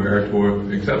going anywhere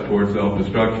except toward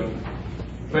self-destruction.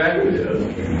 The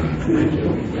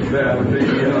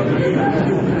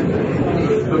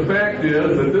fact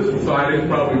is that this society is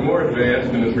probably more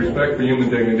advanced in its respect for human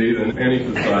dignity than any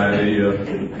society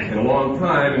in a long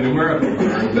time, in numerical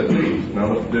terms at least.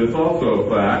 Now, there's also a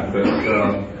fact that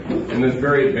in this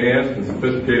very advanced and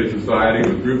sophisticated society,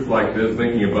 with groups like this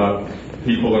thinking about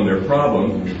people and their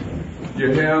problems,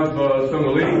 you have some of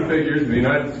the leading figures in the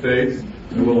United States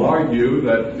who will argue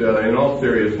that, in all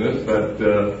seriousness, that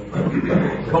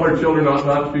colored children ought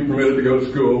not to be permitted to go to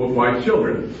school with white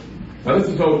children. Now, this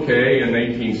is okay in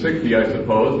 1860, I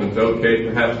suppose, and it's okay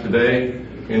perhaps today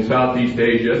in Southeast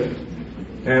Asia,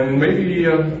 and maybe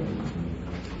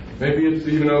it's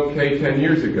even okay 10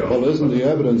 years ago. Well, isn't the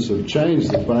evidence of change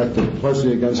the fact that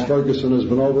Plessy against Ferguson has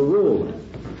been overruled?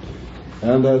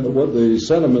 And that what the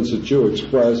sentiments that you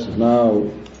express now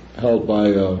held by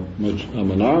a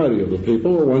minority of the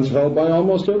people were once held by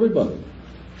almost everybody.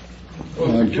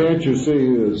 And can't you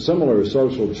see similar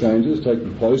social changes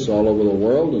taking place all over the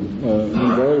world in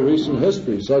very recent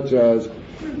history, such as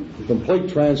the complete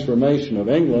transformation of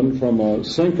England from a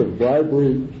sink of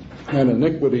bribery and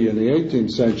iniquity in the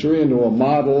 18th century into a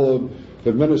model of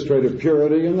administrative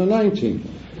purity in the 19th?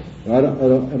 I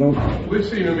don't. Which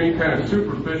seem to me kind of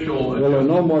superficial. Well, they're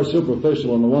no more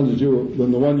superficial than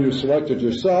the one you selected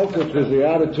yourself, which was the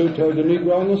attitude toward the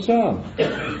Negro in the South.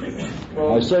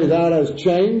 I say that has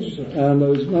changed, and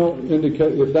there's no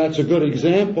indication. If that's a good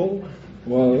example,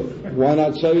 well, why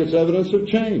not say it's evidence of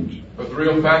change? But the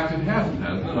real fact, it hasn't,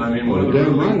 hasn't it? I mean, one of the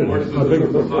real forces of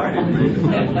the society made.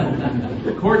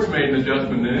 The court's made an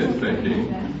adjustment in its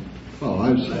thinking. Well,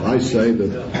 I say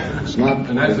that it's not.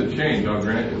 And that's a change, I'll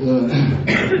grant you.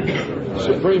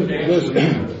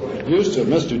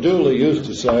 Mr. Dooley used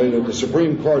to say that the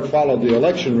Supreme Court followed the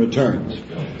election returns.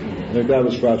 I think that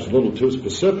was perhaps a little too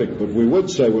specific, but we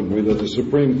would say, wouldn't we, that the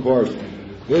Supreme Court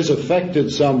is affected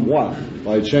somewhat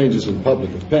by changes in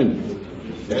public opinion.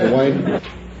 Mr. Wayne?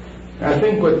 I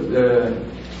think what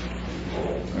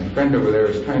my friend over there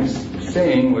was kind of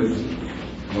saying was,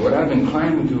 what I've been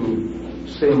inclined to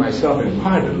say myself in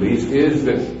part at least, is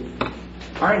that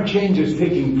aren't changes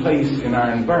taking place in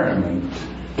our environment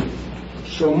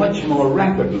so much more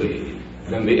rapidly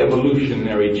than the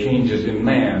evolutionary changes in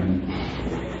man?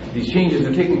 These changes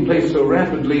are taking place so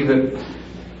rapidly that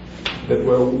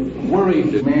we're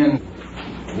worried that man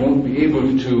won't be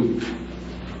able to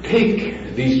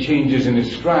take these changes in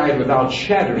his stride without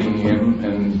shattering him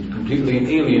and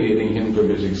completely alienating him from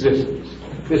his existence.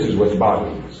 This is what's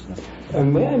bothering us.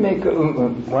 May I make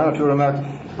one or two remarks?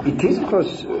 It is, of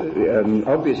course,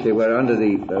 obviously we're under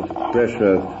the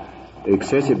pressure of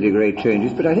excessively great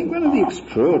changes, but I think one of the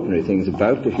extraordinary things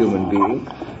about the human being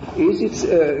is its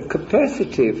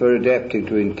capacity for adapting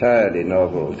to entirely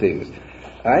novel things.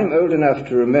 I'm old enough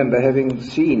to remember having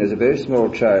seen, as a very small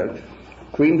child,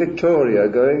 Queen Victoria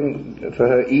going for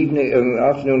her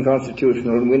afternoon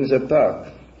constitutional in Windsor Park.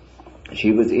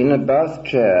 She was in a bath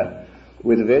chair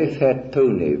with a very fat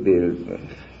pony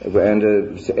and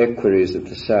equerries at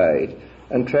the side,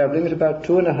 and travelling at about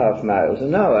 2.5 miles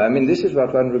an hour. I mean, this is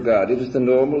what one regarded as the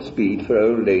normal speed for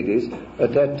old ladies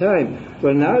at that time.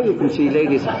 Well, now you can see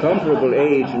ladies of comparable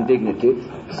age and dignity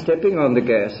stepping on the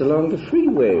gas along the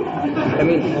freeway. I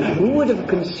mean, who would have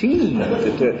conceived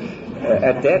that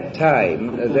at that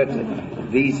time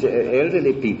that these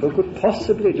elderly people could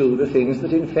possibly do the things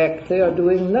that in fact they are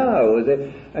doing now?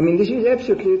 This is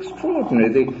absolutely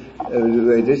extraordinary.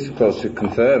 This, of course,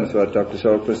 confirms what Dr.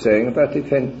 Salk was saying about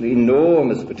the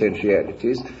enormous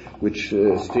potentialities which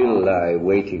still lie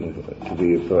waiting to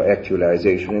be for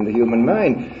actualization in the human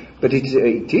mind. But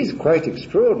it is quite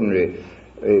extraordinary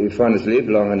if one has lived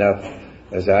long enough,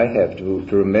 as I have, to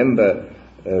remember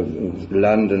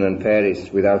London and Paris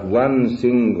without one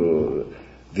single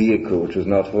vehicle which was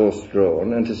not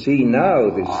horse-drawn, and to see now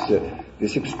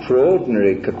this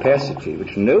extraordinary capacity,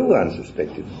 which no one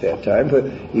suspected at that time, for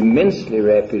immensely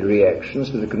rapid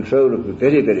reactions to the control of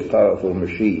very, very powerful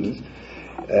machines.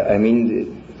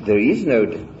 There is no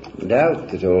doubt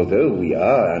that although we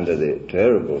are under the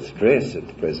terrible stress at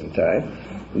the present time,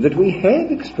 that we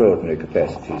have extraordinary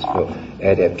capacities for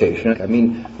adaptation.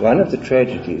 One of the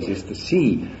tragedies is to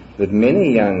see that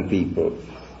many young people,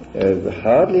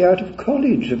 hardly out of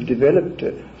college, have developed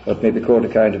what may be called a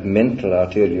kind of mental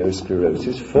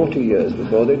arteriosclerosis 40 years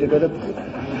before they develop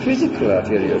physical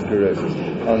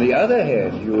arteriosclerosis. On the other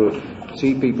hand, you will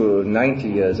see people 90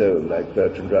 years old, like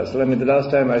Bertrand Russell. The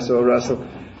last time I saw Russell,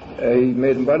 he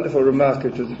made a wonderful remark.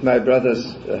 It was at my brother's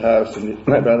house, and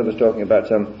my brother was talking about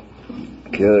some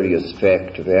curious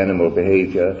fact of animal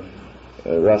behavior.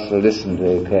 Russell listened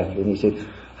very carefully, and he said,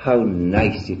 "How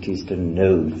nice it is to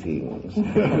know things."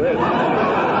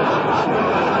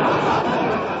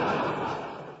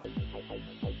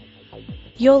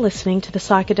 You're listening to the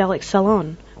Psychedelic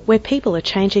Salon, where people are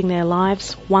changing their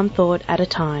lives one thought at a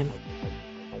time.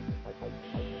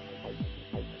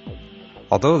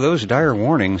 Although those dire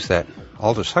warnings that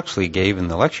Aldous Huxley gave in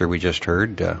the lecture we just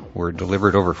heard were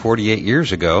delivered over 48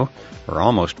 years ago, or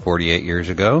almost 48 years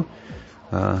ago,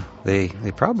 they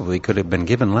probably could have been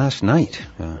given last night.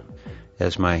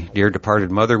 As my dear departed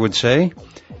mother would say,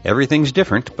 everything's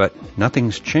different, but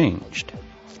nothing's changed.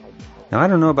 Now, I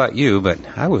don't know about you, but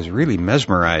I was really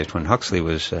mesmerized when Huxley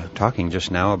was talking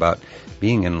just now about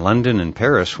being in London and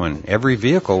Paris when every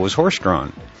vehicle was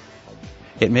horse-drawn.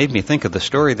 It made me think of the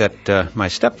story that my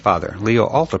stepfather, Leo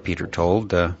Altapeter,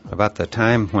 told about the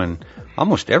time when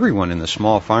almost everyone in the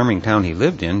small farming town he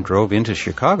lived in drove into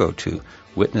Chicago to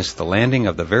witness the landing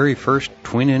of the very first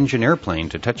twin-engine airplane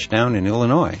to touch down in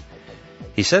Illinois.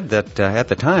 He said that at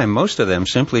the time, most of them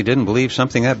simply didn't believe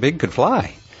something that big could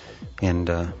fly. And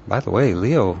by the way,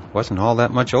 Leo wasn't all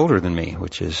that much older than me,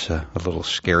 which is a little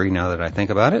scary now that I think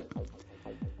about it.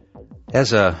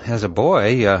 As a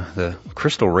boy, the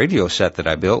crystal radio set that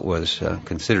I built was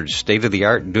considered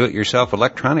state-of-the-art do-it-yourself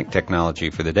electronic technology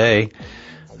for the day.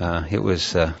 It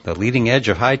was the leading edge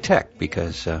of high tech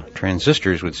because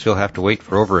transistors would still have to wait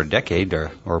for over a decade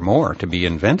or more to be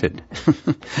invented.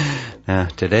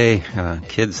 Today,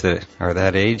 kids that are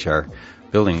that age are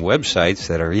building websites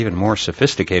that are even more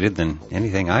sophisticated than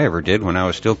anything I ever did when I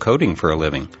was still coding for a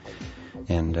living.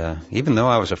 And even though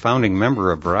I was a founding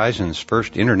member of Verizon's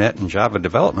first Internet and Java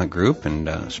development group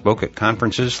and spoke at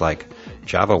conferences like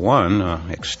Java One,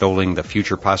 extolling the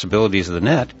future possibilities of the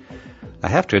net, I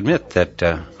have to admit that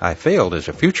I failed as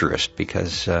a futurist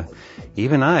because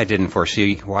even I didn't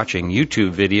foresee watching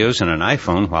YouTube videos on an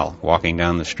iPhone while walking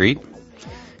down the street.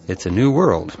 It's a new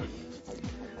world.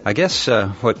 I guess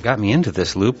what got me into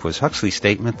this loop was Huxley's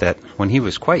statement that when he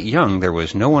was quite young, there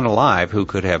was no one alive who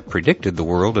could have predicted the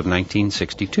world of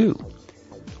 1962.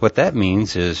 What that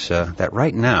means is that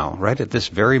right now, right at this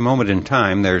very moment in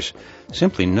time, there's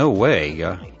simply no way,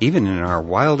 even in our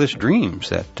wildest dreams,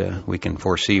 that we can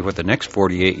foresee what the next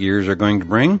 48 years are going to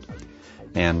bring.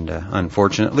 And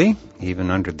unfortunately,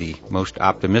 even under the most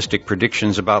optimistic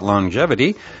predictions about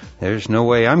longevity, there's no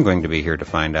way I'm going to be here to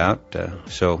find out.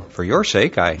 So for your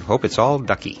sake, I hope it's all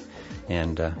ducky.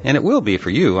 And it will be for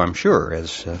you, I'm sure,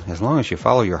 as long as you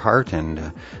follow your heart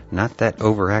and not that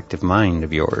overactive mind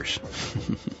of yours.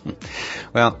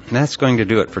 Well, that's going to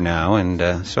do it for now,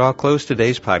 and so I'll close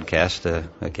today's podcast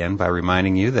again by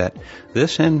reminding you that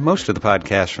this and most of the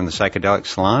podcasts from the Psychedelic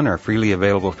Salon are freely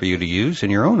available for you to use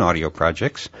in your own audio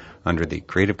projects under the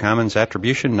Creative Commons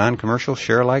Attribution Non-Commercial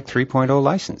Share-alike 3.0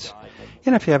 license.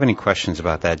 And if you have any questions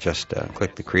about that, just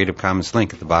click the Creative Commons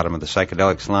link at the bottom of the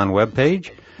Psychedelic Salon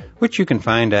webpage, which you can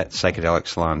find at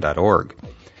psychedelicsalon.org.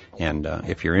 And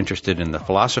if you're interested in the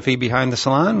philosophy behind the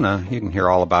salon, you can hear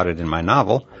all about it in my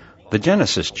novel, The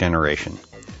Genesis Generation,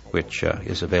 which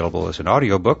is available as an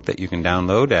audiobook that you can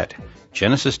download at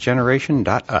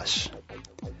genesisgeneration.us.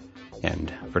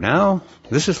 And for now,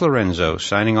 this is Lorenzo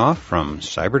signing off from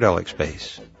Cyberdelic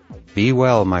Space. Be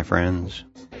well, my friends.